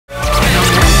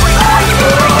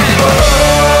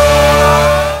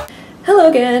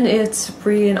again, it's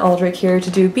Bree and Aldrich here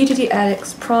to do BJD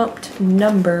Addicts prompt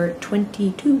number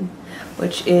 22,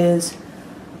 which is,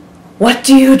 what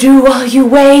do you do while you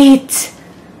wait?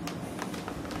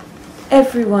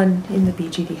 Everyone in the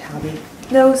BJD hobby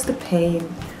knows the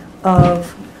pain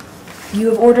of you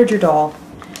have ordered your doll,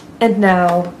 and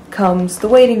now comes the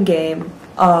waiting game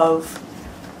of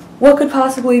what could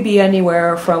possibly be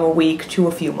anywhere from a week to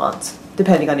a few months,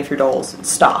 depending on if your doll's in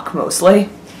stock, mostly.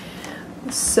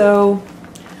 So,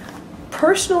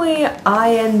 personally,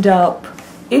 I end up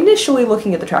initially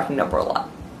looking at the tracking number a lot.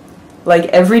 Like,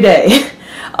 every day,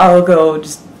 I'll go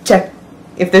just check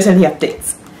if there's any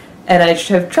updates. And I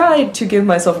have tried to give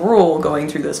myself a rule, going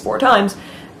through this 4 times,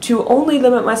 to only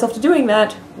limit myself to doing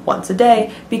that once a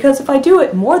day, because if I do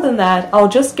it more than that, I'll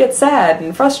just get sad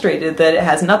and frustrated that it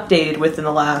hasn't updated within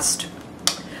the last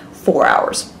 4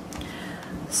 hours.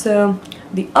 So,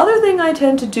 the other thing I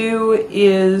tend to do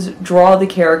is draw the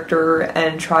character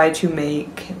and try to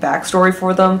make backstory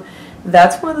for them.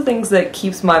 That's one of the things that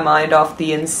keeps my mind off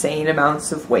the insane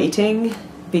amounts of waiting,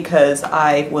 because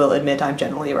I will admit I'm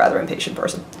generally a rather impatient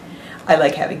person. I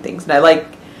like having things, and I like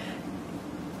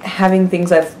having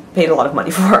things I've paid a lot of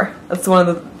money for. That's one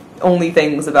of the only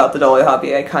things about the dolly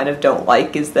hobby I kind of don't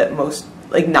like, is that most,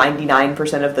 like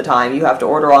 99% of the time, you have to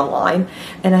order online,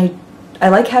 and I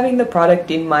like having the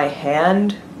product in my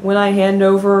hand when I hand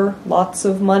over lots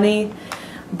of money,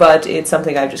 but it's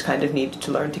something I just kind of need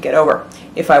to learn to get over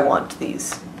if I want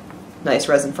these nice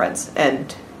resin friends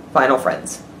and vinyl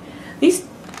friends. These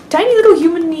tiny little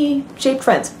human-y shaped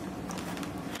friends.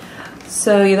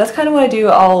 So yeah, that's kind of what I do.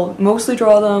 I'll mostly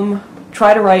draw them,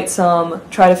 try to write some,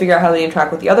 try to figure out how they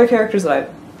interact with the other characters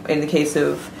that in the case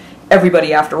of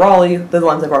everybody after Raleigh, the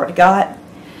ones I've already got.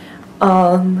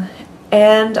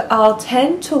 And I'll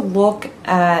tend to look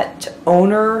at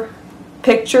owner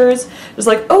pictures, just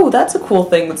like, oh, that's a cool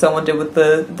thing that someone did with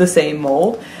the same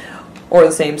mold, or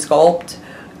the same sculpt,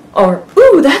 or,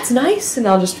 ooh, that's nice, and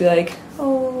I'll just be like,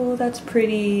 oh, that's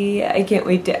pretty, I can't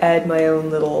wait to add my own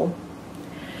little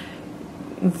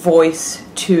voice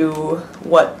to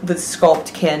what the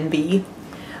sculpt can be.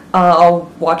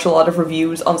 I'll watch a lot of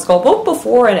reviews on the sculpt, both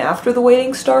before and after the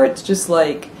waiting starts, just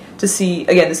like, to see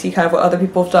kind of what other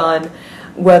people have done,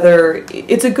 whether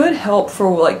it's a good help for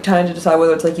like trying to decide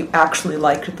whether it's like you actually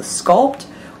liked the sculpt,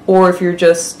 or if you're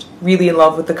just really in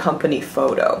love with the company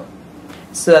photo.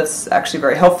 So that's actually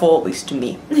very helpful, at least to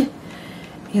me.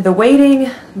 Yeah, the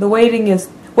waiting is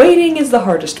the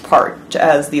hardest part,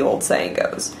 as the old saying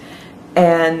goes.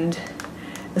 And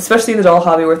especially in the doll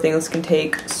hobby where things can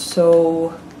take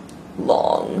so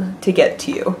long to get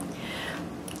to you.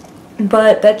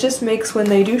 But that just makes when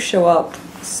they do show up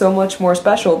so much more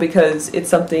special, because it's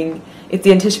something, if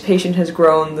the anticipation has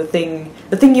grown, the thing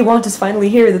you want is finally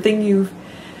here, the thing you've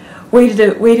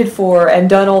waited for and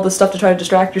done all the stuff to try to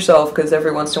distract yourself, because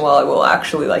every once in a while I will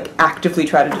actually like actively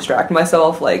try to distract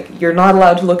myself. Like, you're not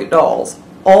allowed to look at dolls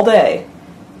all day,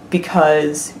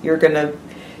 because you,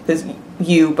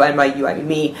 by you I mean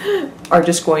me, are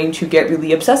just going to get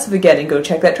really obsessive again and go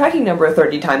check that tracking number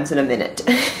 30 times in a minute.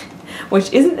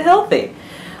 Which isn't healthy.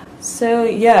 So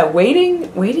yeah,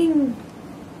 waiting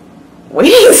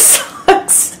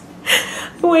sucks.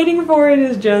 Waiting for it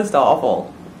is just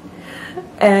awful.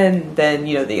 And then,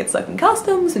 you know, they get stuck in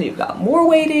customs and you've got more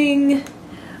waiting.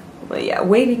 But yeah,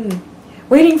 waiting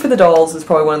for the dolls is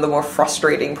probably one of the more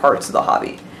frustrating parts of the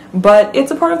hobby. But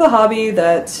it's a part of the hobby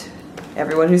that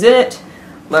everyone who's in it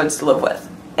learns to live with.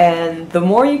 And the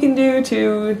more you can do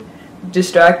to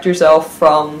distract yourself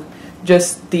from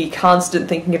just the constant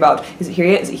thinking about, is it here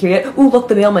yet? Is it here yet? Ooh, look,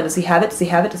 the mailman, does he have it? Does he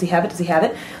have it? Does he have it? Does he have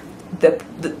it?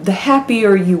 The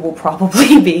happier you will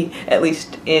probably be, at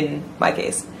least in my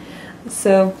case.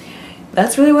 So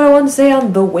that's really what I wanted to say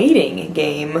on the waiting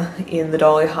game in the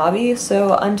dolly hobby.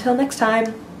 So until next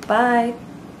time, bye!